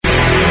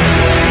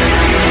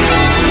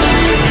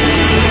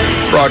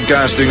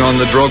Broadcasting on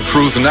the Drug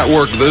Truth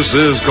Network, this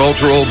is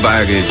Cultural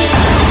Baggage.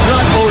 It's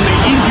not only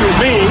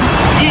inhumane,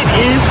 it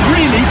is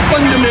really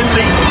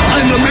fundamentally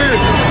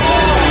un-American.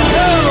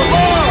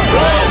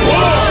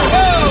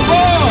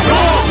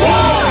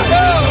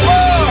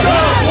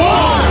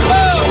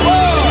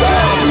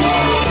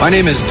 My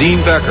name is Dean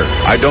Becker.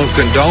 I don't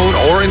condone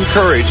or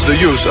encourage the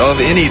use of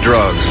any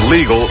drugs,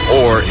 legal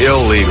or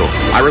illegal.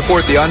 I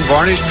report the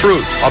unvarnished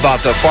truth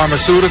about the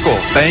pharmaceutical,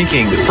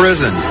 banking,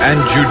 prison,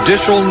 and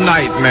judicial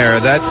nightmare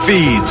that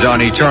feeds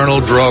on eternal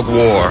drug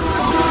war.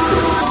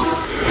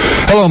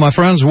 Hello, my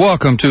friends.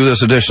 Welcome to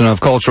this edition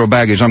of Cultural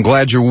Baggage. I'm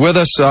glad you're with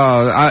us.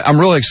 I'm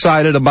really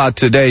excited about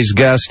today's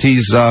guest.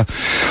 He's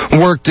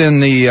worked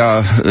in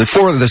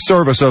for the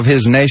service of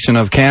his nation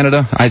of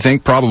Canada, I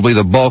think probably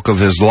the bulk of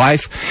his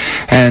life.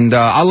 And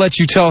I'll let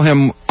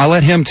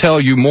him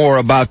tell you more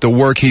about the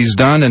work he's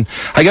done. And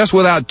I guess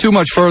without too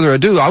much further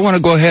ado, I want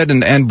to go ahead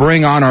and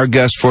bring on our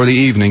guest for the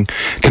evening,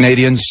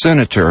 Canadian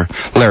Senator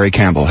Larry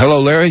Campbell. Hello,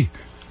 Larry.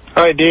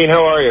 Hi, Dean.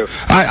 How are you?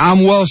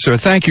 I'm well, sir.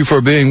 Thank you for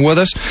being with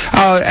us.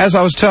 As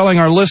I was telling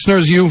our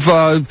listeners, you've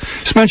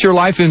spent your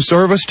life in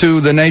service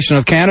to the nation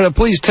of Canada.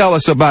 Please tell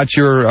us about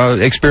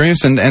your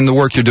experience and the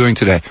work you're doing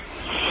today.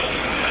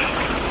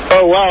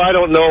 Oh, well, I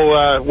don't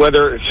know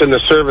whether it's in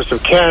the service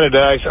of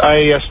Canada.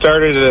 I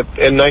started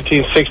in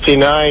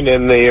 1969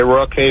 in the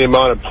Royal Canadian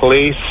Mounted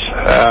Police.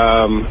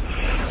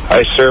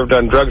 I served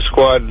on drug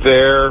squad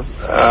there.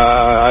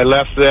 I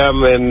left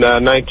them in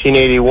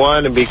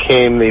 1981 and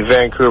became the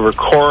Vancouver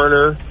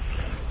coroner.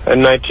 In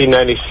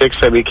 1996,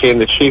 I became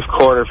the chief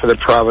coroner for the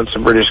province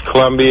of British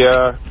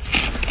Columbia.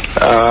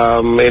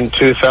 In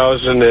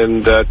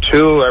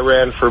 2002, I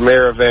ran for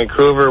mayor of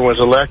Vancouver and was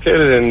elected.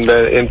 And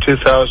in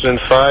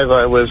 2005,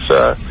 I was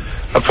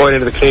appointed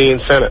to the Canadian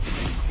Senate.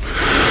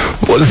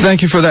 Well,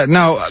 thank you for that.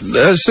 Now,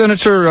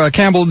 Senator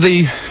Campbell,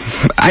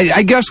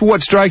 I guess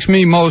what strikes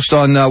me most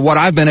on what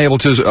I've been able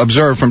to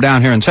observe from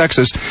down here in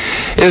Texas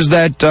is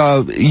that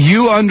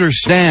you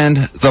understand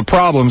the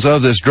problems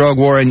of this drug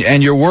war,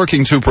 and you're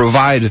working to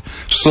provide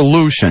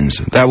solutions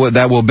that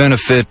will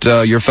benefit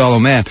your fellow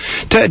man.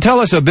 Tell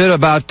us a bit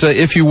about,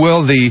 if you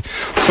will, the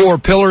four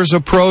pillars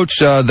approach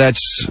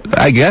that's,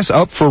 I guess,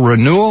 up for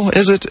renewal,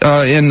 is it,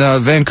 in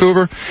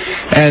Vancouver,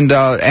 and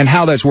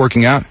how that's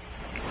working out.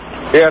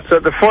 Yeah, so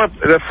the four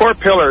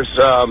pillars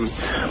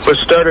was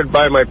started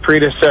by my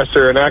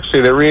predecessor, and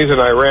actually the reason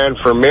I ran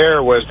for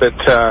mayor was that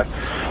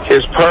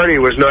his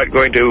party was not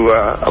going to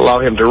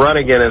allow him to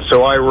run again, and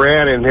so I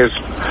ran in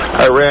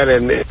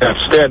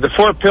instead. The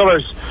four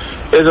pillars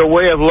is a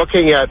way of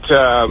looking at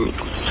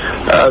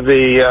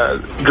the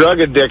drug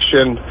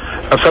addiction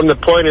from the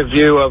point of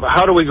view of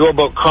how do we go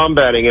about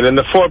combating it. And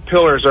the four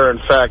pillars are,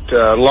 in fact,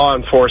 law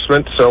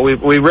enforcement. So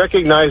we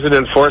recognize that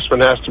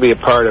enforcement has to be a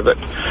part of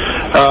it.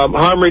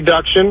 Harm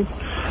reduction,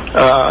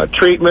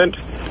 treatment,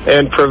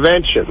 and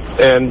prevention.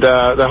 And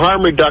the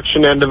harm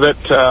reduction end of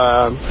it,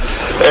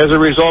 as a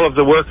result of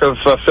the work of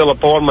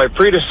Philip Owen, my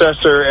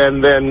predecessor,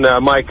 and then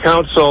my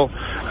council,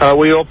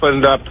 we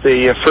opened up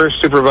the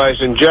first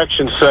supervised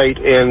injection site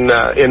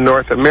in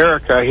North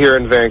America here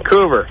in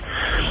Vancouver.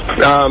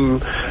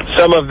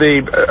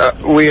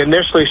 We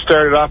initially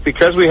started off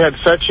because we had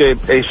such a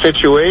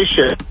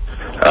situation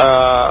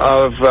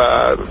of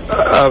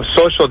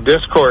social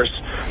discourse.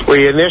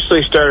 We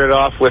initially started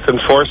off with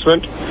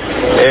enforcement,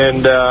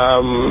 and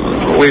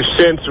we've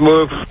since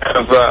moved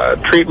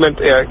treatment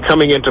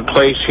coming into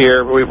place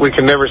here. We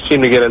can never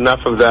seem to get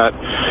enough of that.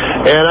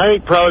 And I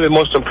think probably the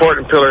most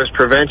important pillar is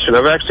prevention,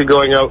 of actually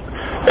going out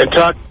and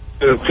talking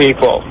to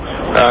people,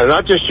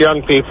 not just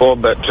young people,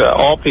 but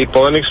all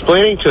people, and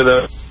explaining to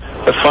them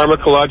the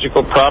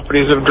pharmacological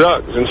properties of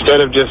drugs, instead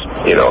of just,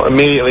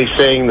 immediately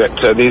saying that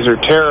these are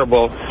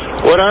terrible.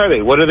 What are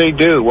they? What do they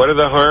do? What are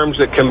the harms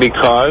that can be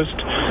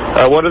caused?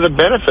 What are the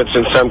benefits,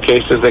 in some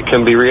cases, that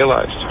can be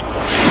realized?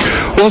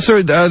 Well,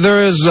 sir, there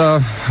is,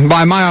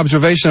 by my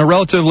observation, a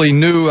relatively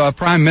new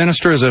Prime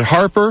Minister. Is it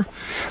Harper?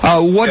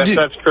 Yes,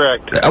 that's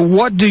correct.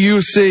 What do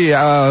you see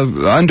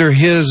under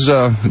his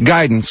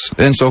guidance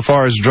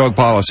insofar as drug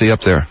policy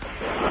up there?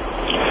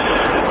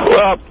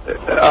 Well,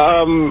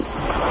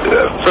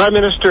 Prime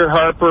Minister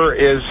Harper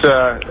is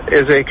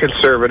a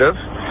conservative.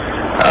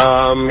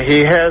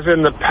 He has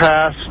in the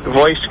past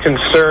voiced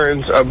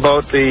concerns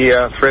about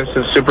the, for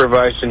instance,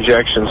 supervised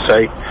injection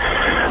site.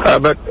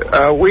 But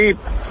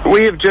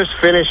we have just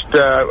finished,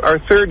 our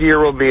third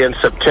year will be in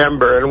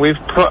September, and we've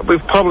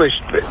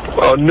published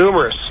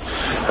numerous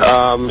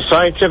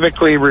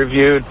scientifically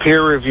reviewed,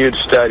 peer-reviewed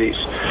studies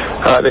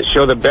that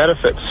show the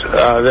benefits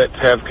that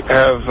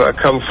have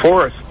come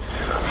forth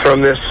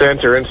from this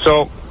center. And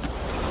so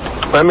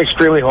I'm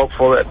extremely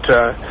hopeful that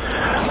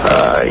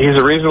he's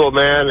a reasonable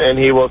man, and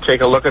he will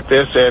take a look at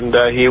this, and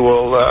he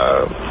will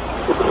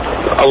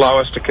allow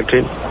us to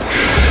continue.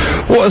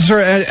 Well, sir,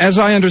 as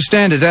I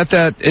understand it,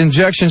 that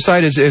injection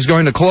site is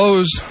going to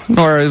close,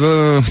 or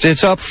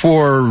it's up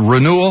for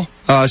renewal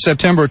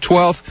September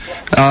 12th.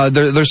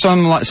 There's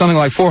something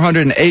like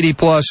 480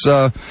 plus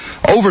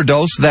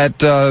overdose that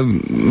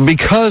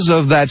because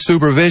of that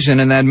supervision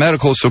and that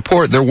medical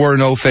support, there were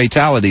no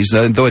fatalities,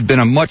 though it had been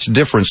a much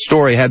different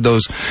story had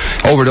those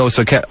overdose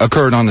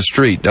occurred on the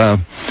street.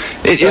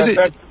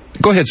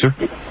 Go ahead, sir.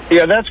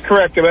 Yeah, that's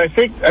correct. And I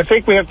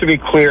think we have to be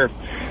clear.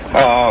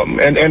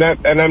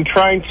 And I'm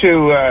trying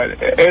to,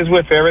 as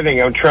with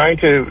everything, I'm trying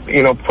to,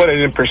 put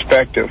it in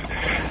perspective.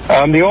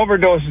 The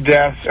overdose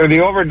deaths, or the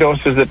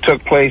overdoses that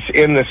took place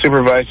in the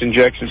supervised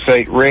injection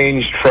site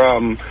ranged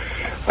from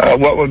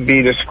what would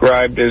be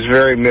described as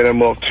very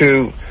minimal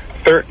to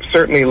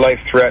certainly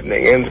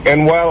life-threatening.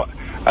 And while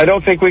I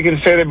don't think we can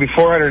say there'd be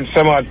 400 and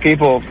some odd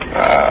people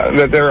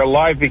that they're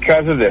alive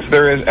because of this,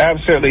 there is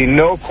absolutely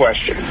no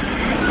question.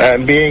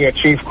 And being a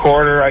chief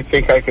coroner, I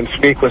think I can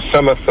speak with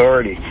some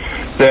authority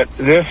that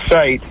this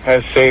site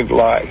has saved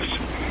lives.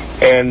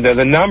 And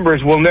the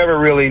numbers we'll never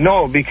really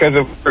know because,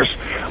 of course,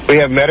 we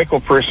have medical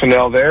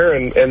personnel there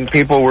and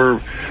people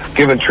were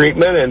given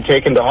treatment and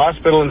taken to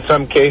hospital in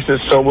some cases,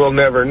 so we'll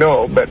never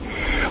know. But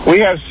we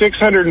have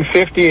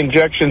 650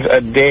 injections a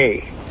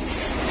day,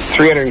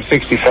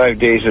 365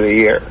 days of the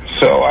year.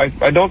 So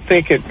I don't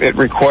think it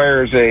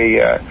requires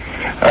a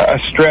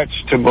stretch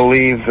to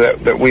believe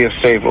that we have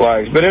saved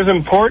lives. But as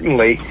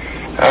importantly,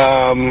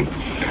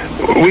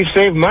 we've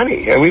saved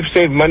money. We've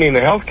saved money in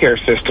the healthcare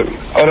system.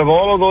 Out of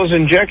all of those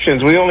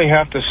injections, we only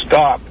have to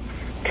stop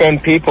 10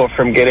 people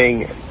from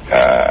getting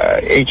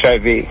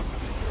HIV.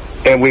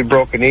 And we've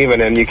broken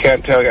even, and you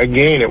can't tell,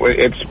 again,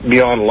 it's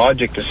beyond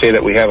logic to say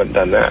that we haven't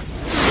done that.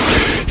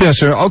 Yes,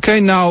 sir.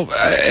 Okay, now,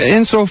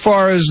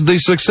 insofar as the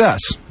success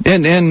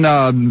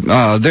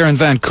there in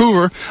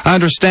Vancouver, I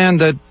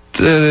understand that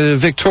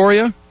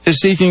Victoria is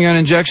seeking an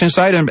injection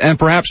site, and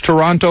perhaps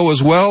Toronto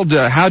as well.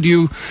 How do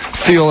you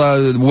feel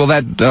will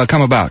that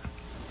come about?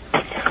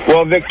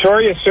 Well,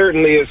 Victoria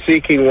certainly is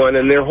seeking one,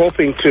 and they're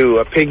hoping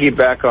to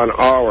piggyback on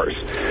ours.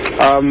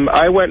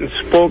 I went and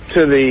spoke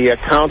to the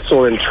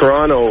council in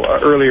Toronto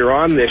earlier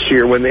on this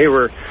year when they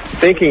were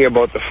thinking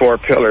about the 4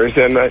 pillars,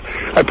 and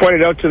I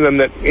pointed out to them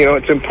that,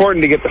 it's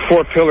important to get the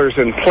 4 pillars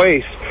in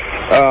place.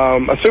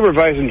 A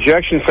supervised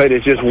injection site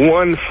is just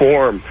one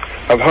form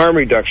of harm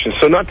reduction,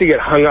 so not to get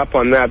hung up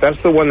on that.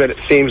 That's the one that it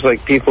seems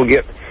like people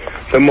get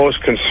the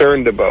most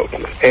concerned about.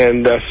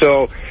 And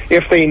so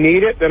if they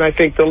need it, then I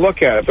think they'll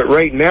look at it. But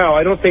right now,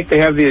 I don't think they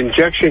have the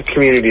injection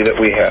community that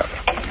we have.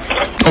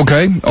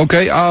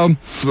 Okay.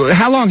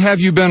 How long have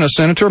you been a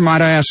senator,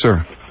 might I ask,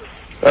 sir?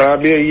 It'll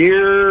be a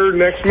year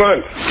next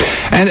month.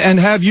 And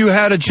have you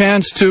had a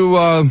chance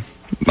to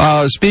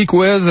speak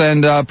with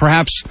and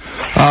perhaps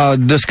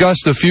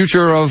discuss the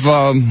future of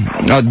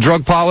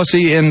drug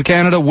policy in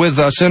Canada with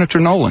Senator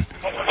Nolan?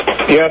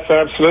 Yes,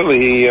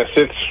 absolutely. He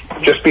sits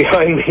just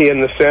behind me in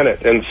the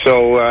Senate, and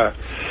so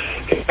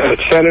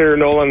Senator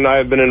Nolan and I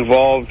have been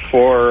involved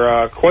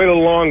for quite a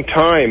long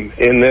time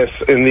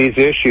in these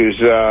issues,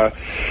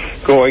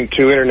 going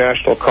to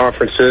international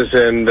conferences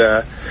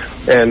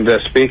and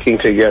speaking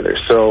together.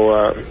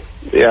 So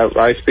yeah,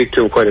 I speak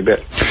to him quite a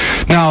bit.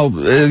 Now,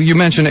 you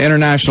mentioned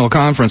international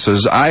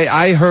conferences.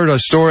 I heard a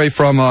story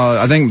from,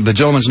 I think the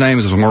gentleman's name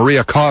is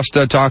Maria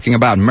Costa, talking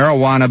about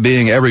marijuana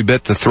being every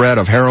bit the threat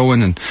of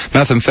heroin and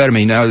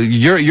methamphetamine. Now,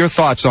 your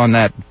thoughts on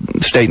that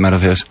statement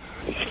of his?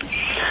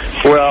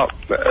 Well,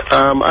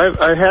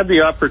 I had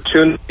the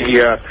opportunity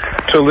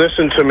to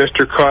listen to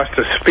Mr.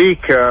 Costa speak.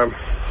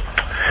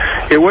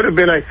 It would have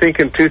been, I think,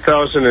 in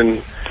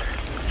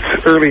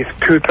early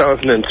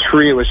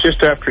 2003. It was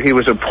just after he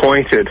was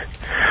appointed.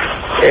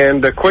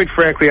 And quite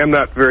frankly, I'm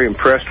not very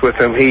impressed with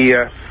him. He,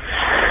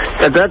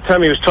 at that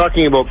time, he was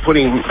talking about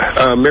putting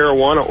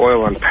marijuana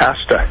oil on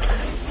pasta.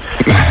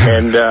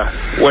 And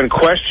when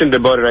questioned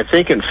about it, I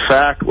think, in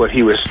fact, what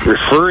he was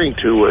referring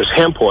to was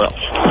hemp oil,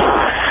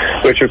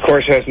 which, of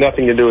course, has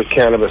nothing to do with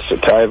cannabis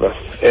sativa.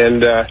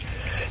 And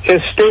his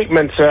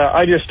statements,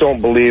 I just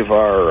don't believe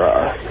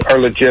are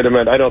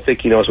legitimate. I don't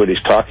think he knows what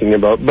he's talking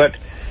about. But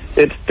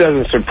it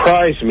doesn't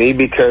surprise me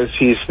because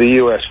he's the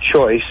U.S.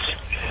 choice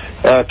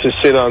to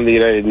sit on the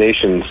United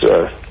Nations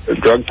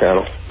drug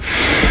panel.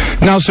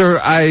 Now, sir,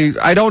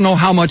 I don't know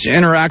how much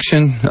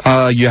interaction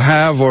you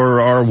have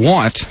or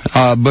want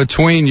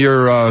between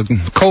your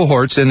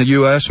cohorts in the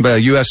U.S.,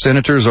 U.S.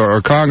 senators or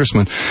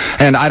congressmen,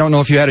 and I don't know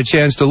if you had a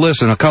chance to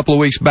listen. A couple of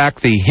weeks back,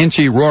 the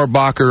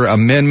Hinchy-Rohrabacher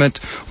amendment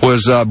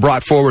was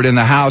brought forward in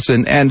the House,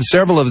 and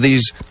several of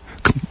these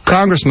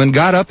congressmen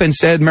got up and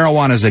said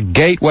marijuana is a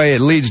gateway,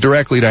 it leads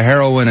directly to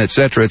heroin,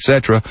 etc.,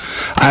 etc.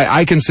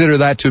 I consider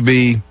that to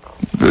be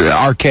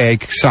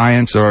archaic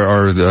science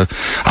or the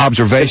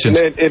observations.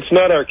 It's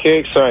not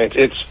archaic science.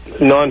 It's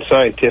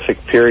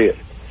non-scientific, period.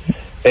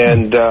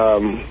 And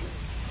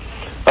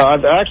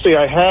actually,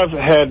 I have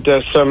had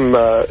some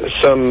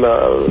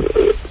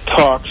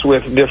talks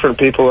with different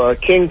people.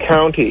 King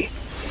County,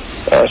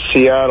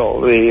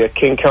 Seattle, the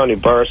King County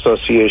Bar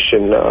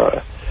Association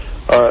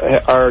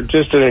are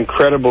just an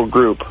incredible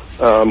group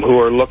who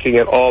are looking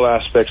at all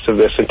aspects of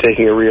this and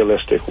taking a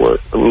realistic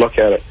look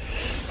at it.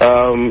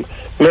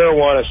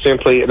 Marijuana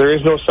simply, there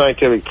is no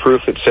scientific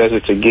proof that says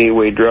it's a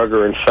gateway drug,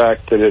 or in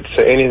fact that it's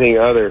anything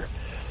other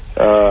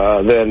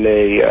than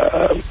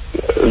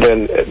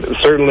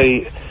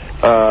certainly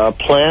a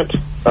plant,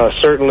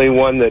 certainly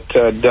one that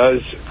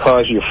does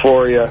cause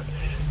euphoria.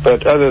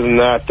 But other than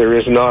that, there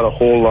is not a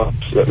whole lot.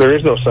 There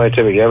is no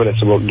scientific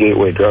evidence about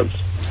gateway drugs.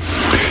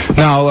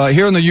 Now,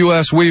 here in the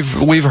U.S.,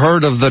 we've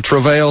heard of the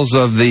travails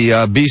of the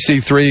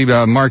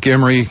BC3, Mark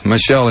Emery,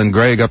 Michelle, and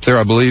Greg up there,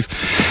 I believe,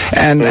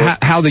 and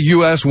how the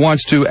U.S.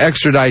 wants to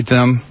extradite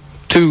them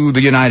to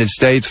the United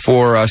States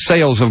for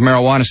sales of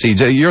marijuana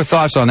seeds. Your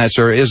thoughts on that,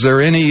 sir? Is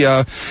there any,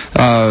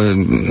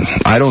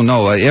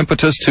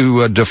 impetus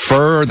to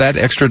defer that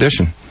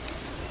extradition?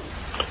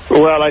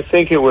 Well, I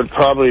think it would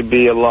probably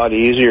be a lot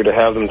easier to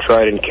have them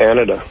tried in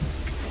Canada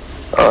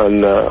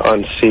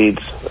on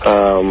seeds.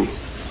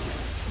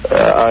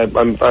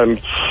 I'm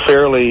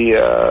fairly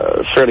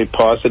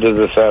positive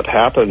if that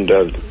happened,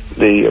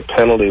 the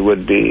penalty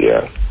would be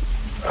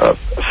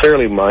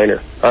fairly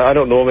minor. I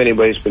don't know if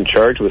anybody's been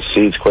charged with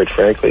seeds, quite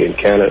frankly, in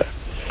Canada.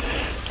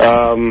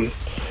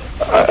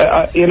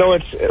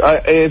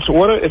 It's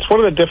one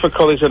of the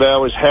difficulties that I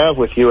always have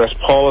with U.S.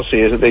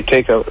 policy is that they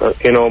take a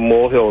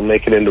molehill and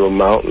make it into a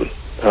mountain.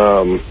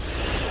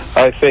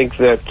 I think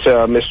that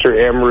Mr.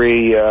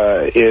 Emery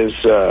is,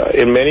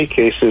 in many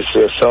cases,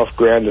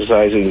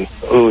 self-grandizing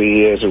who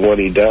he is and what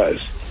he does.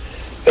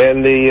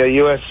 And the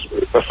U.S.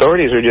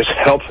 authorities are just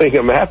helping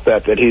him at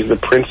that he's the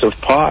Prince of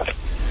Pot.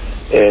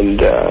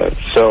 And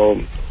so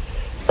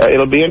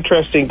it'll be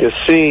interesting to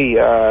see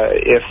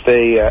if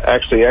they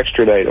actually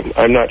extradite him.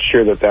 I'm not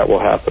sure that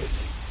will happen.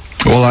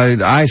 Well,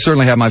 I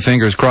certainly have my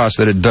fingers crossed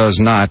that it does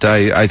not.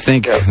 I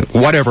think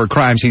whatever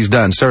crimes he's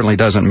done certainly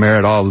doesn't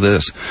merit all of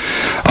this.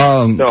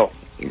 No.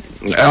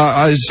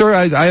 Sir,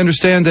 I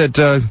understand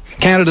that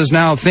Canada's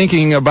now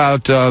thinking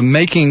about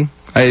making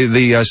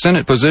the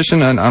Senate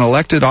position an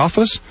elected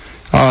office.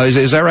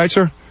 Is that right,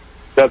 sir?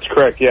 That's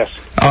correct, yes.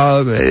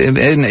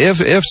 And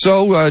if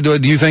so,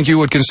 do you think you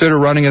would consider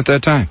running at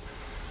that time?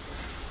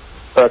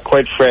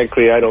 Quite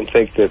frankly, I don't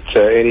think that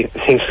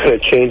anything's going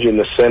to change in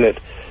the Senate.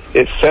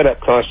 It's set up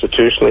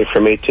constitutionally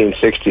from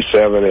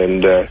 1867,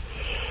 and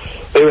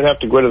they would have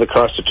to go into the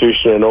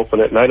Constitution and open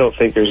it, and I don't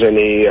think there's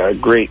any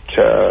great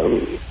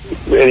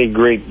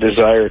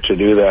desire to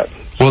do that.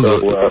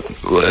 Well,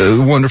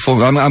 so,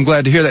 wonderful. I'm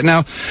glad to hear that.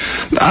 Now,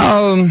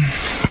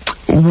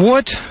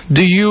 what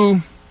do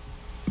you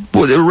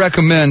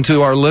recommend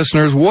to our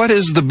listeners? What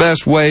is the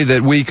best way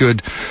that we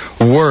could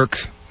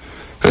work?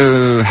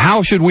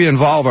 How should we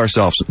involve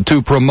ourselves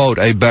to promote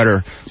a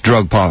better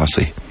drug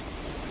policy?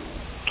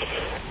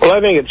 Well, I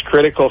think it's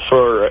critical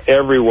for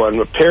everyone,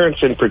 but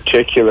parents in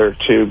particular,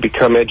 to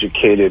become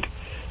educated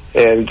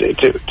and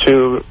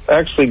to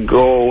actually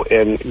go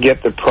and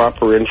get the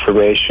proper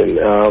information.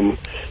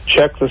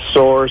 Check the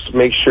source,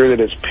 make sure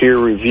that it's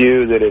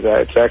peer-reviewed, that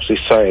it's actually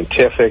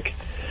scientific,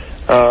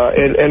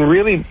 and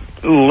really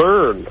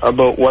learn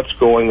about what's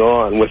going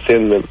on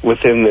within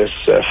this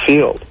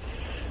field.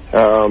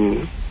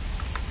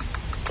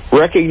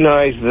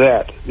 Recognize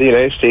that the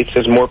United States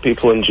has more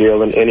people in jail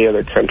than any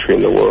other country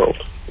in the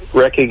world.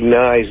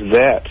 Recognize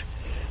that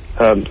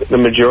the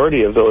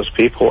majority of those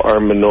people are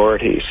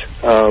minorities.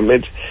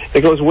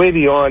 It goes way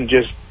beyond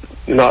just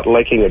not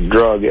liking a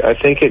drug. I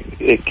think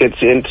it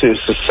gets into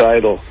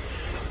societal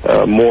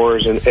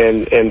mores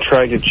and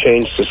trying to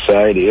change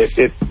society.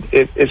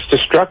 It's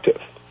destructive.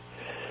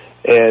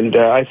 And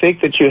I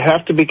think that you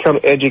have to become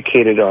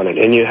educated on it,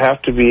 and you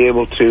have to be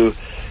able to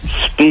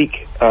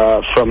speak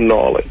from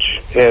knowledge.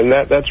 And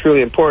that's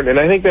really important. And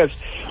I think that's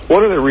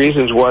one of the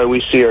reasons why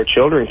we see our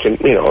children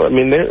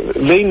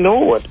they know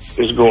what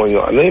is going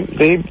on.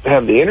 They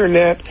have the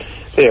internet,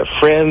 they have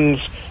friends,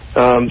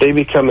 they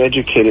become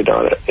educated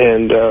on it.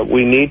 And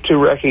we need to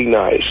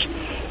recognize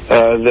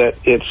that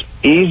it's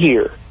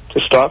easier to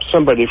stop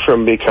somebody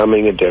from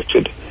becoming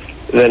addicted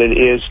than it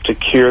is to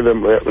cure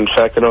them. In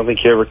fact, I don't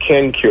think you ever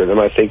can cure them.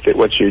 I think that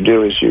what you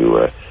do is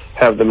you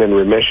have them in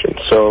remission.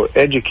 So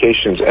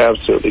education is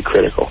absolutely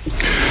critical.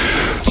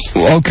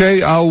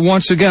 Okay,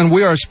 once again,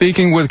 we are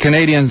speaking with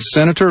Canadian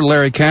Senator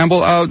Larry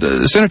Campbell.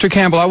 Senator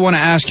Campbell, I want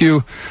to ask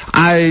you,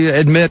 I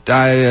admit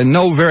I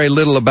know very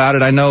little about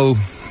it. I know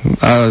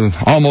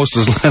almost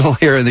as little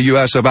here in the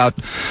U.S. about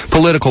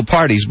political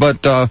parties,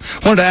 but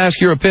wanted to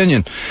ask your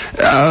opinion.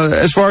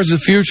 As far as the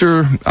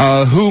future,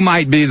 who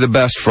might be the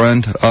best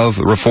friend of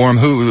reform,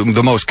 who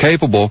the most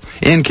capable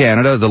in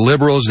Canada, the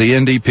Liberals, the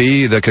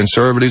NDP, the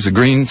Conservatives, the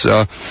Greens?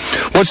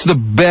 What's the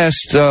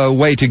best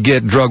way to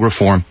get drug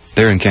reform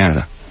there in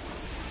Canada?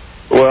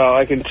 Well,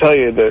 I can tell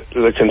you that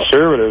the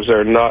Conservatives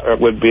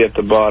would be at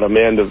the bottom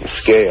end of the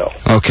scale.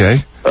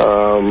 Okay.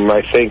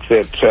 I think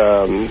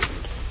that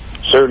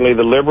certainly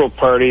the Liberal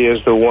Party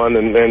is the one,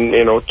 and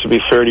to be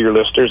fair to your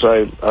listeners,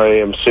 I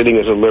am sitting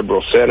as a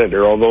Liberal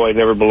senator, although I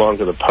never belonged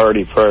to the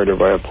party prior to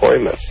my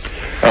appointment.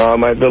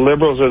 The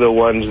Liberals are the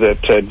ones that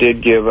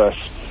did give us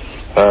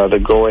the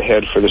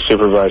go-ahead for the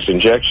supervised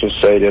injection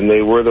site, and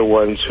they were the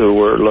ones who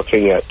were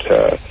looking at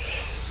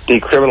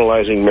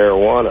decriminalizing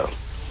marijuana,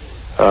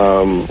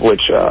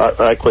 which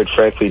I quite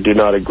frankly do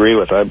not agree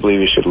with. I believe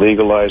you should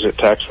legalize it,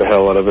 tax the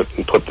hell out of it,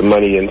 and put the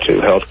money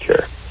into health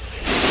care.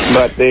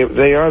 But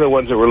they are the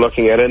ones that we're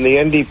looking at, and the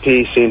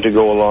NDP seem to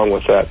go along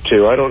with that,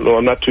 too. I don't know.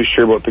 I'm not too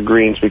sure about the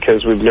Greens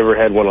because we've never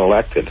had one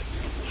elected.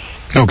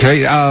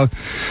 Okay.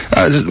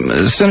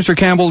 Senator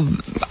Campbell,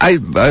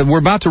 we're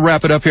about to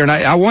wrap it up here, and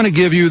I want to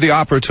give you the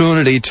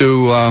opportunity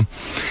to,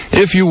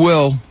 if you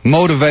will,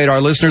 motivate our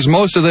listeners.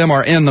 Most of them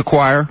are in the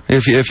choir,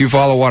 if you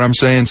follow what I'm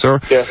saying, sir.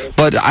 Yeah.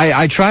 But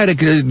I try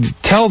to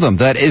tell them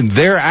that in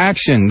their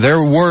action,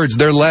 their words,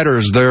 their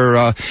letters,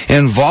 their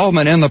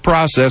involvement in the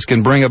process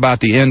can bring about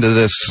the end of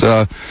this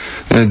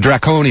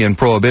draconian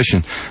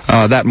prohibition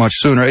that much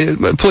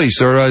sooner. Please,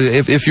 sir,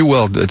 if you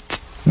will,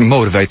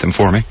 motivate them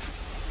for me.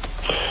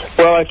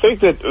 Well, I think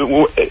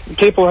that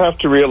people have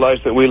to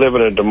realize that we live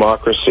in a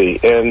democracy,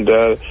 and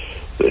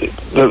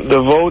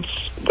the votes,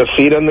 the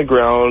feet on the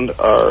ground,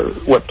 are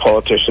what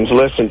politicians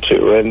listen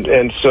to.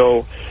 And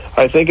so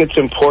I think it's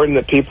important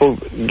that people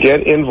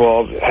get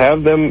involved,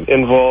 have them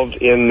involved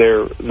in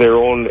their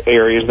own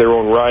areas, their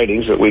own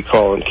ridings that we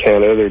call in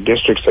Canada, their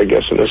districts, I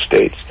guess, in the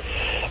States,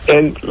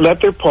 and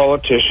let their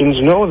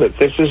politicians know that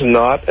this is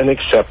not an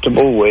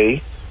acceptable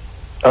way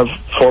of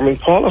forming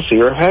policy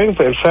or having.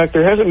 In fact,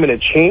 there hasn't been a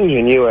change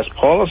in U.S.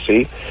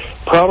 policy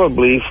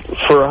probably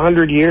for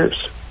 100 years.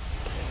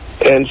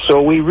 And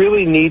so we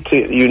really need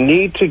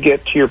to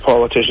get to your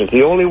politicians.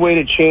 The only way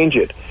to change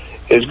it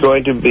is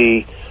going to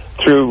be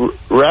through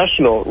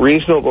rational,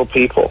 reasonable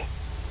people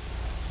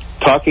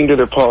talking to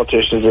their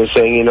politicians and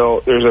saying, you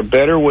know, there's a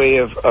better way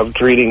of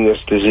treating this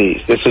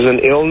disease. This is an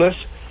illness.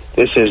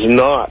 This is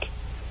not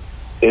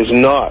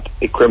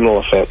a criminal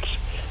offense.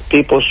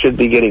 People should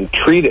be getting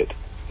treated,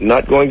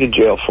 not going to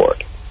jail for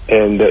it.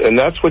 And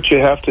that's what you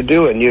have to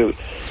do, and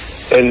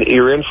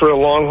you're in for a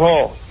long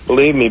haul,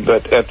 believe me,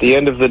 but at the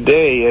end of the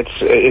day,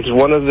 it's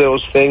one of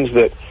those things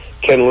that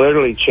can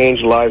literally change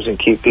lives and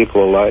keep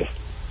people alive.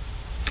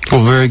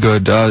 Well, very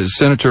good.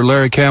 Senator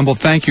Larry Campbell,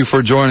 thank you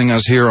for joining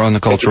us here on the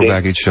Cultural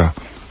Baggage Show.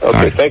 Okay,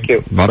 right. Thank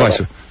you. Bye-bye,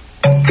 sir.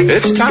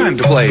 It's time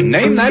to play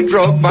Name That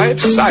Drug by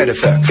its side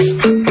effects.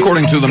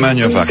 According to the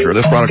manufacturer,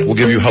 this product will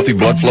give you healthy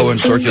blood flow and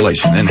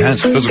circulation,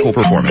 enhanced physical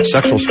performance,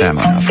 sexual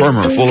stamina,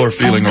 firmer, fuller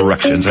feeling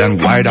erections, and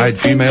wide-eyed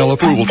female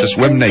approval to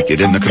swim naked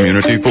in the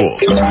community pool.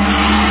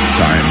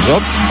 Time's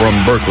up.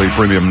 From Berkeley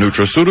Premium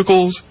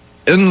Nutraceuticals,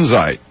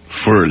 Enzyte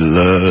for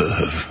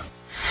Love.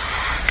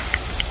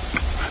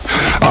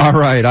 All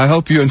right, I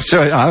hope you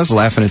enjoyed. I was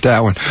laughing at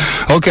that one.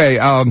 Okay,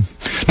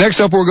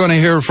 next up we're going to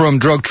hear from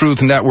Drug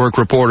Truth Network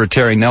reporter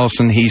Terry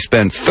Nelson. He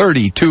spent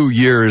 32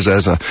 years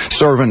as a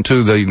servant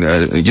to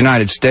the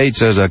United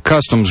States as a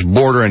Customs,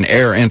 Border, and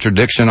Air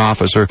Interdiction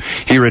officer.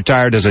 He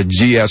retired as a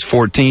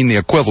GS-14, the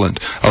equivalent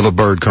of a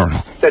bird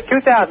colonel. The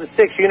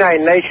 2006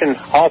 United Nations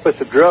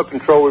Office of Drug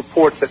Control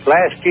reports that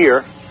last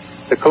year,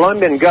 the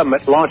Colombian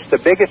government launched the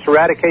biggest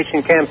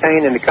eradication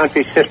campaign in the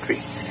country's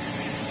history.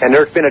 And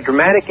there's been a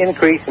dramatic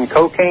increase in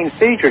cocaine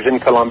seizures in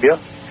Colombia,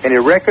 and a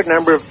record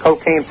number of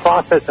cocaine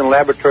processing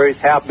laboratories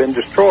have been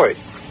destroyed.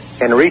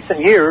 In recent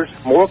years,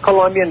 more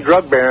Colombian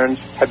drug barons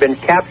have been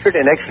captured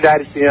and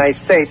extradited to the United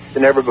States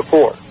than ever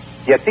before.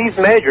 Yet these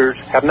measures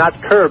have not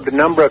curbed the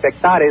number of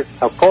hectares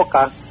of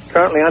coca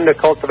currently under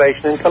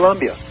cultivation in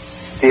Colombia.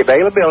 The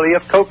availability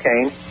of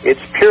cocaine,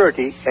 its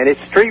purity, and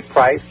its street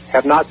price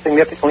have not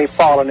significantly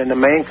fallen in the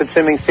main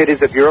consuming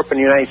cities of Europe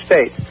and the United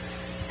States.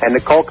 And the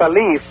coca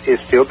leaf is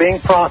still being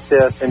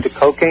processed into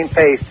cocaine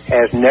paste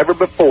as never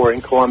before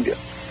in Colombia.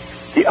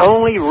 The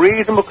only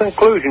reasonable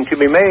conclusion to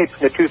be made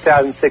from the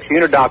 2006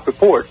 UNIDOC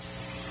report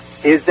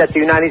is that the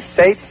United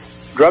States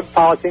drug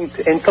policy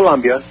in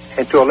Colombia,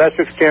 and to a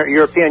lesser extent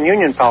European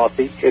Union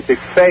policy, is a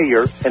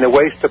failure and a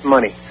waste of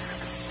money.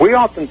 We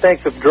often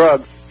think of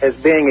drugs as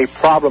being a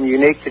problem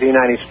unique to the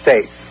United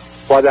States.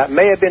 While that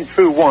may have been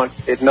true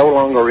once, it no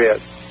longer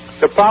is.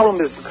 The problem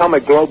has become a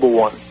global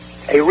one.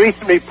 A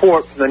recent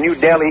report from the New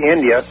Delhi,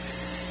 India,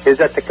 is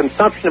that the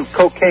consumption of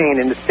cocaine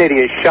in the city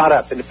has shot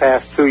up in the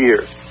past 2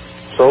 years.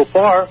 So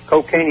far,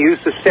 cocaine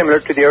use is similar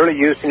to the early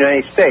use in the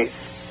United States.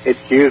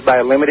 It's used by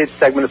a limited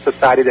segment of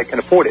society that can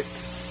afford it.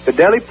 The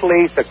Delhi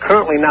police are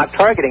currently not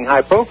targeting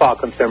high-profile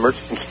consumers.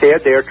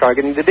 Instead, they are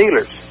targeting the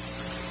dealers.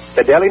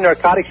 The Delhi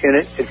Narcotics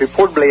Unit is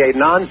reportedly a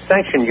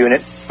non-sanctioned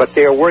unit, but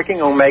they are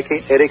working on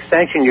making it a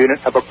sanctioned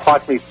unit of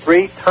approximately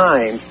 3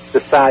 times the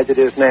size it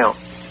is now.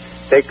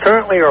 They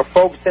currently are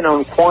focusing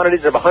on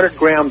quantities of 100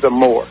 grams or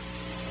more.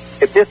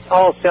 If this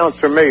all sounds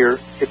familiar,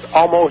 it's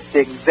almost the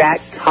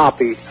exact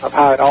copy of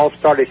how it all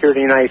started here in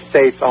the United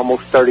States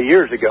almost 30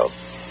 years ago.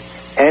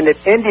 And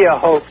if India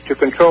hopes to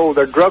control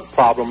their drug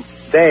problem,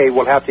 they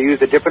will have to use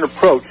a different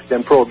approach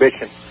than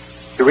prohibition.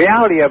 The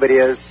reality of it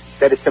is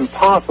that it's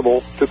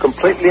impossible to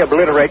completely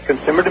obliterate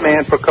consumer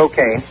demand for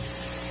cocaine,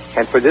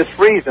 and for this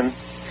reason,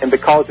 and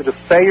because of the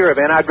failure of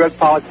anti-drug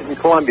policies in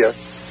Colombia,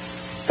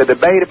 the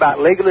debate about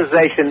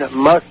legalization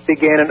must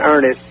begin in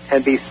earnest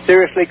and be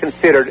seriously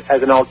considered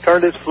as an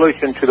alternative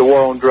solution to the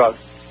war on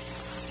drugs.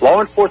 Law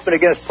enforcement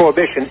against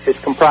prohibition is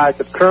comprised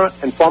of current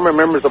and former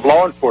members of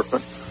law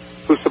enforcement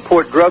who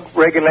support drug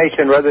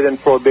regulation rather than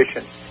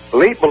prohibition.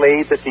 LEAP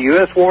believes that the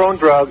U.S. war on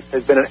drugs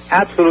has been an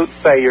absolute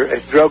failure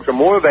as drugs are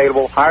more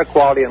available, higher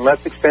quality, and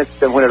less expensive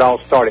than when it all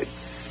started.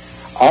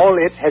 All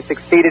it has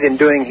succeeded in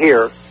doing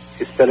here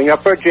is filling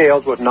up our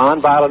jails with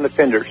nonviolent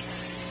offenders.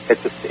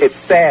 It's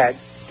sad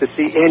to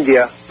see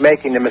India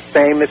making the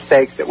same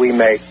mistakes that we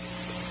made.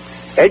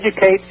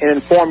 Educate and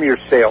inform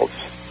yourselves.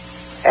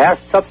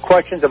 Ask tough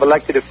questions of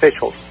elected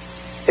officials.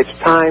 It's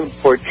time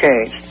for a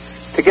change.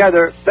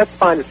 Together, let's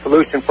find a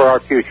solution for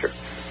our future.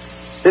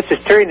 This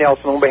is Terry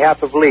Nelson on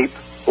behalf of LEAP,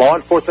 Law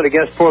Enforcement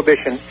Against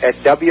Prohibition, at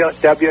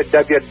www.leap.cc,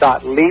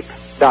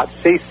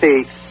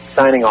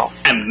 signing off.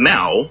 And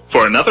now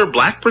for another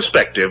black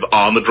perspective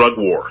on the drug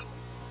war.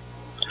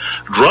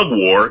 Drug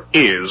war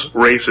is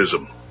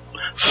racism.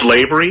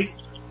 Slavery,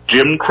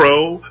 Jim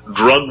Crow,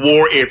 drug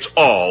war, it's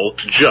all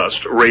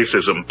just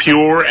racism,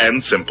 pure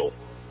and simple.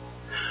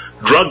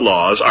 Drug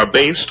laws are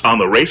based on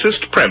the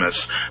racist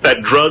premise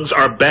that drugs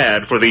are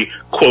bad for the,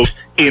 quote,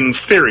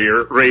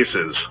 inferior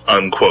races,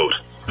 unquote,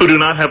 who do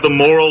not have the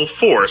moral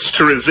force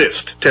to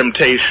resist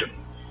temptation.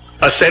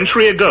 A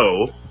century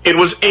ago, it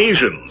was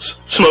Asians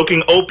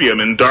smoking opium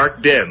in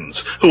dark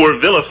dens who were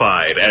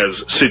vilified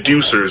as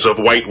seducers of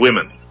white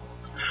women.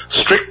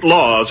 Strict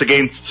laws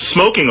against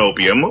smoking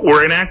opium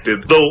were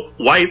enacted, though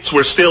whites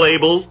were still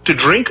able to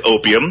drink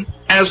opium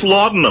as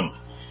laudanum.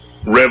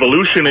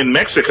 Revolution in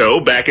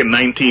Mexico back in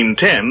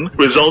 1910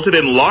 resulted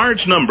in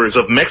large numbers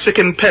of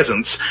Mexican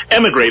peasants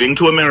emigrating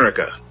to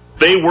America.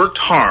 They worked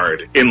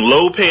hard in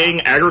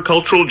low-paying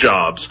agricultural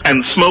jobs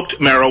and smoked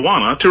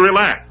marijuana to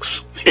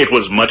relax. It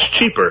was much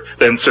cheaper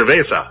than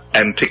cerveza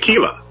and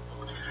tequila.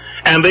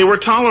 And they were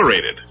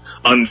tolerated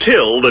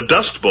until the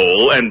Dust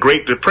Bowl and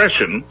Great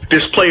Depression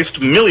displaced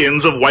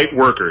millions of white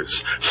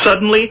workers.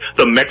 Suddenly,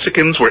 the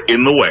Mexicans were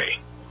in the way.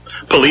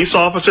 Police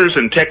officers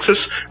in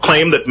Texas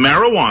claimed that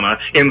marijuana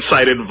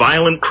incited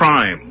violent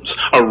crimes,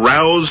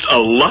 aroused a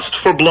lust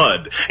for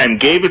blood, and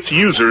gave its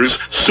users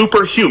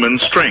superhuman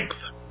strength.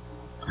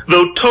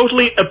 Though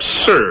totally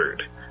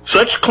absurd,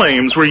 such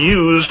claims were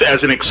used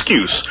as an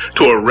excuse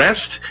to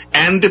arrest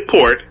and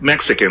deport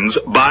Mexicans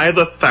by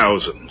the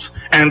thousands,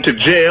 and to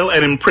jail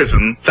and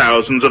imprison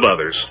thousands of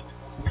others.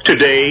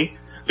 Today,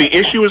 the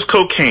issue is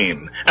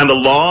cocaine and the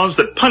laws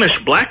that punish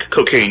black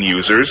cocaine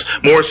users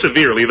more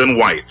severely than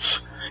whites.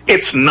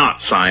 It's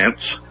not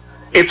science,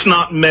 it's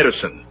not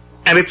medicine,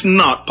 and it's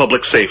not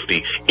public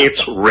safety.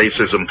 It's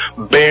racism.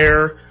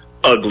 Bare,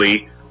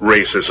 ugly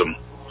racism.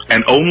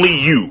 And only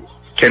you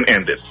can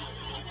end it.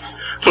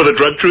 For the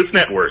Drug Truth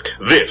Network,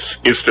 this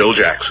is Phil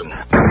Jackson.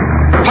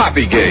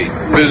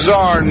 Poppygate,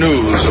 bizarre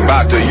news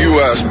about the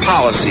U.S.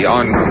 policy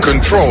on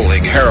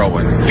controlling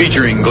heroin,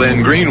 featuring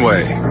Glenn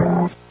Greenway.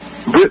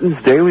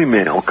 Britain's Daily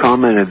Mail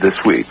commented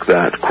this week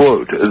that,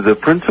 quote, the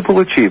principal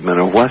achievement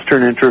of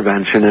Western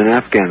intervention in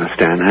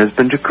Afghanistan has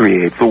been to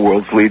create the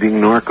world's leading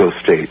narco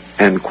state,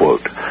 end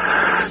quote.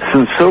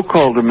 Since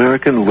so-called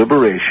American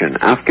liberation,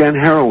 Afghan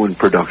heroin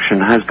production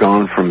has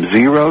gone from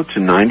 0 to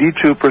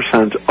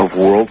 92% of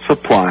world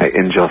supply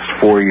in just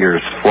 4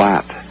 years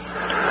flat.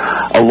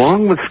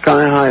 Along with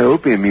sky-high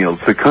opium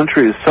yields, the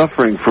country is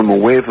suffering from a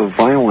wave of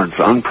violence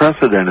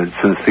unprecedented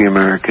since the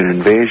American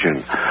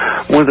invasion.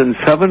 More than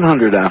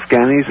 700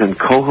 Afghanis and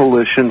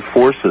coalition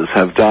forces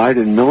have died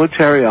in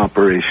military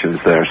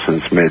operations there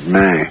since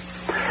mid-May.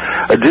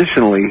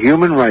 Additionally,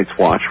 Human Rights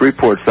Watch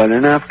reports that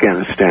in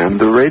Afghanistan,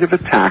 the rate of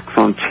attacks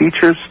on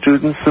teachers,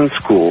 students, and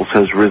schools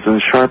has risen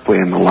sharply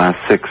in the last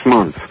 6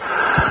 months.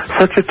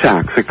 Such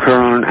attacks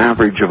occur on an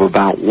average of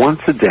about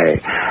once a day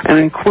and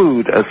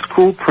include a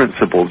school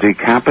principal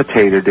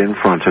decapitated in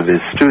front of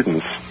his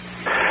students.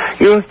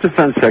 U.S.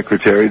 Defense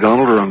Secretary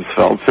Donald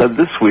Rumsfeld said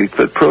this week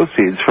that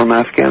proceeds from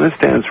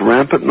Afghanistan's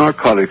rampant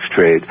narcotics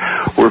trade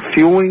were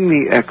fueling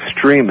the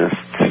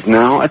extremists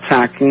now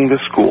attacking the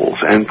schools,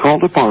 and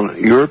called upon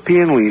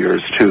European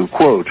leaders to,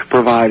 quote,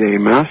 provide a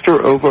master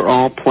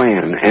overall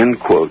plan, end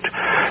quote,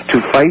 to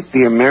fight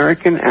the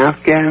American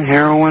Afghan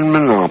heroin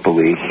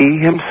monopoly he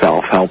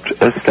himself helped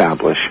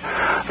establish.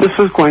 This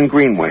is Glenn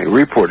Greenway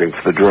reporting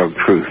for the Drug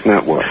Truth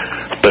Network.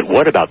 But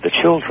what about the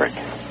children?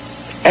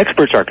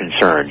 Experts are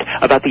concerned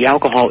about the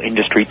alcohol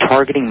industry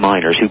targeting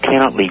minors who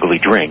cannot legally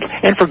drink,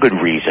 and for good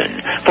reason.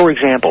 For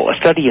example, a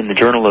study in the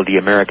Journal of the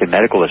American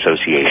Medical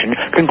Association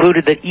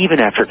concluded that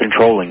even after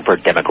controlling for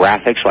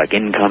demographics like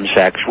income,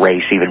 sex,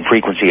 race, even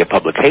frequency of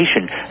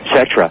publication,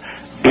 etc.,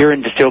 beer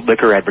and distilled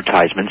liquor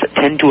advertisements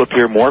tend to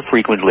appear more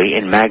frequently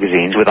in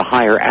magazines with a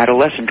higher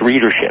adolescent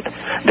readership.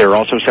 There are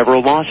also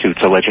several lawsuits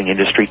alleging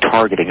industry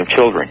targeting of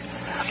children.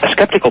 A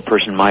skeptical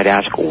person might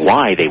ask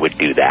why they would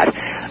do that.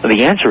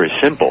 The answer is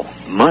simple.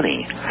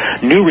 money.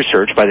 New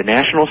research by the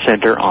National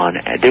Center on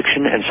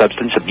Addiction and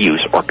Substance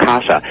Abuse, or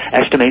CASA,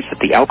 estimates that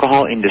the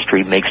alcohol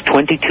industry makes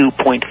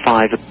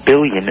 $22.5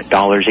 billion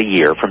a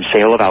year from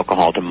sale of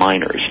alcohol to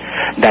minors.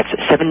 That's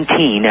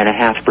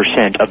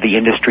 17.5% of the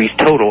industry's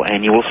total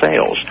annual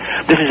sales.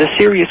 This is a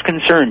serious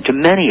concern to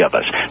many of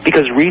us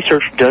because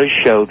research does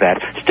show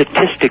that,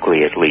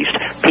 statistically at least,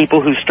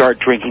 people who start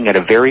drinking at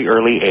a very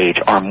early age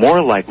are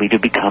more likely to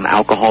become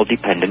alcohol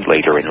dependent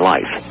later in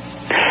life.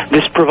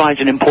 This provides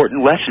an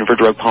important lesson for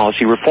drug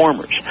policy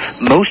reformers.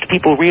 Most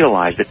people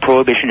realize that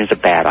prohibition is a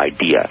bad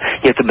idea,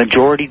 yet the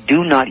majority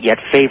do not yet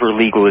favor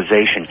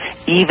legalization,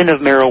 even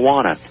of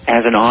marijuana,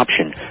 as an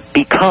option,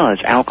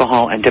 because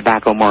alcohol and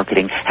tobacco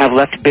marketing have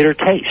left bitter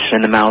tastes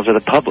in the mouths of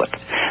the public.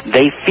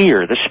 They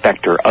fear the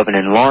specter of an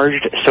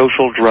enlarged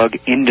social drug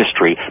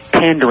industry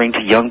pandering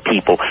to young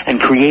people and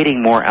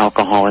creating more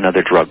alcohol and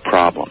other drug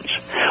problems.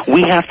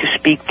 We have to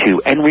speak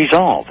to and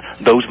resolve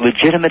those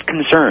legitimate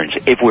concerns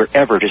if we're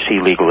ever to see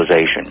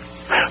legalization.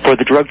 For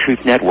the Drug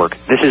Truth Network,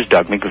 this is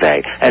Doug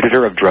McVeigh,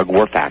 editor of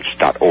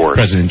DrugWarFacts.org.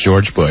 President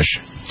George Bush,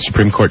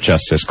 Supreme Court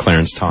Justice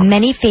Clarence Thomas.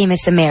 Many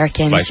famous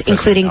Americans,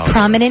 including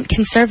prominent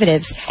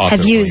conservatives,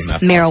 have used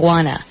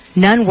marijuana.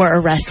 None were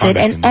arrested,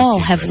 and all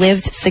have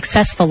lived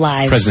successful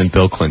lives. President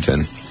Bill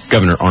Clinton.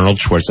 Governor Arnold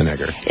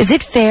Schwarzenegger. Is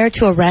it fair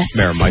to arrest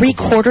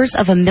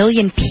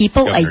 750,000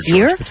 people a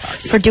year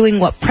for doing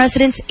what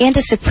presidents and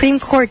a Supreme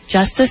Court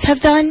justice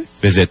have done?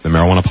 Visit the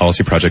Marijuana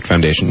Policy Project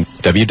Foundation,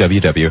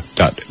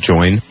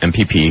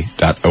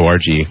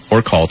 www.joinmpp.org,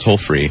 or call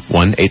toll-free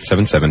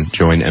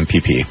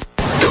 1-877-JOIN-MPP.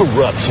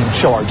 Corruption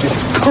charges.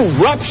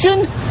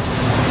 Corruption?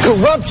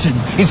 Corruption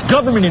is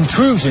government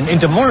intrusion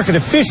into market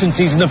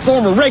efficiencies in the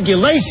form of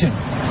regulation.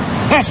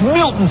 That's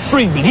Milton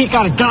Friedman. He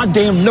got a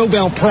goddamn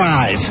Nobel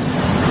Prize.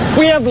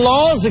 We have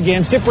laws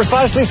against it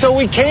precisely so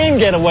we can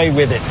get away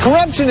with it.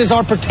 Corruption is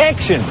our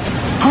protection.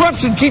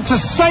 Corruption keeps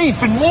us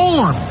safe and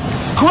warm.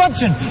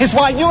 Corruption is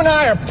why you and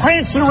I are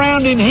prancing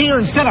around in here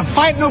instead of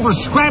fighting over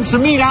scraps of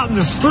meat out in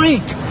the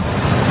street.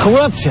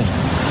 Corruption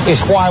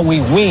is why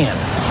we win.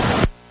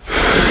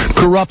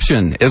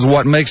 Corruption is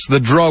what makes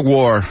the drug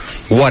war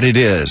what it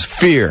is.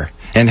 Fear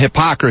and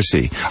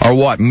hypocrisy are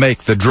what make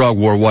the drug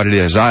war what it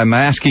is. I'm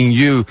asking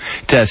you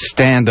to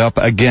stand up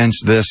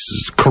against this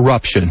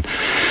corruption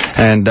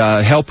and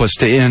help us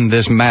to end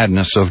this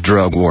madness of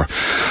drug war.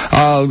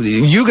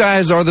 You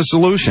guys are the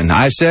solution.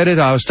 I said it.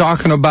 I was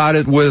talking about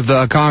it with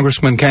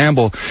Congressman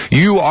Campbell.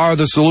 You are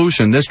the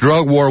solution. This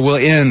drug war will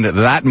end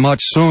that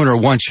much sooner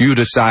once you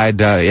decide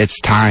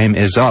its time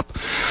is up.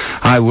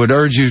 I would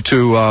urge you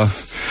to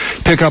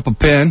pick up a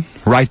pen,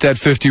 write that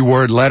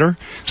 50-word letter,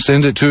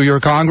 send it to your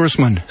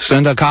congressman,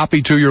 send a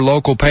copy to your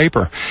local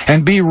paper,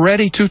 and be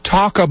ready to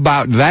talk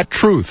about that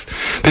truth,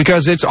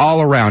 because it's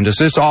all around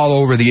us. It's all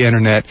over the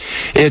internet.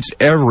 It's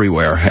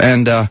everywhere,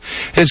 and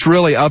it's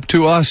really up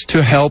to us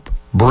to help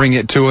bring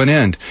it to an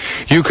end.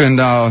 You can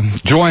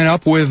join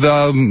up with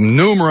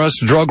numerous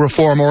drug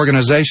reform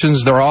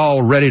organizations. They're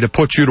all ready to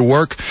put you to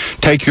work,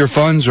 take your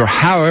funds, or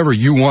however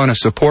you want to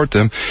support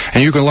them.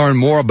 And you can learn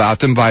more about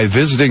them by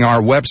visiting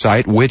our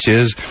website, which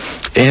is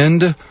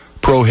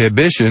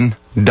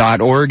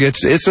endprohibition.org.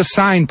 It's a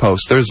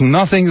signpost. There's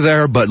nothing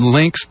there but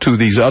links to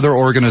these other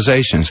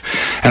organizations.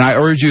 And I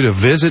urge you to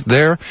visit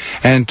there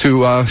and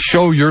to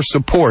show your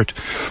support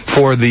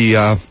for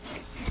the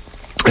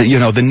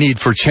the need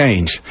for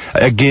change.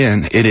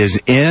 Again, it is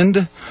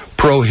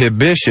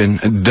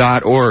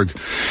endprohibition.org.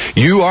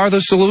 You are the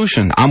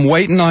solution. I'm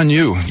waiting on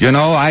you.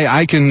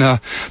 I can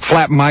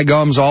flap my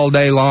gums all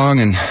day long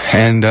and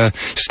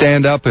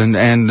stand up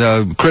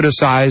and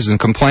criticize and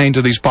complain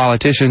to these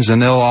politicians,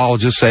 and they'll all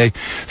just say,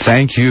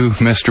 "Thank you,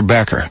 Mr.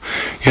 Becker."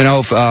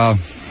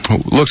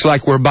 Looks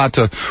like we're about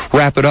to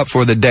wrap it up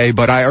for the day,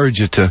 but I urge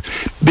you to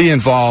be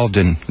involved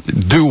and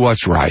do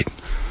what's right.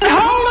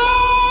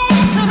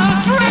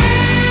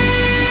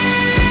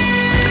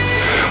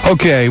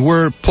 Okay,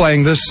 we're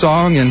playing this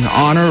song in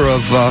honor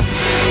of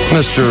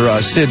Mr.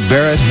 Sid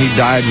Barrett. He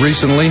died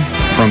recently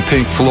from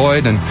Pink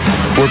Floyd, and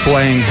we're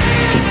playing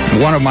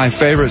one of my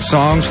favorite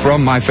songs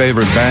from my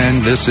favorite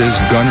band. This is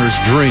Gunner's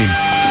Dream.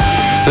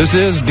 This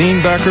is Dean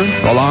Becker,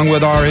 along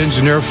with our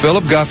engineer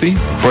Philip Guffey,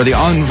 for the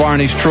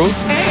Unvarnished Truth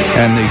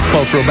and the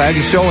Cultural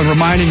Baggage Show, and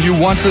reminding you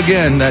once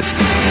again that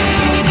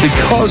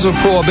because of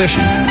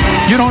prohibition,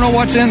 you don't know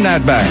what's in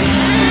that bag.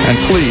 And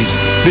please,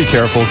 be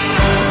careful.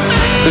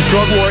 This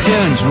drug war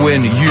ends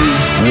when you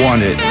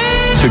want it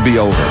to be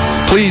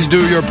over. Please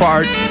do your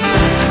part.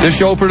 This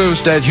show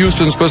produced at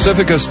Houston's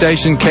Pacifica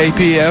station,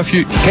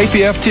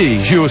 KPFT,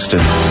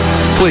 Houston.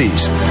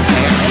 Please,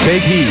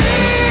 take heed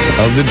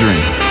of the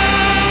dream.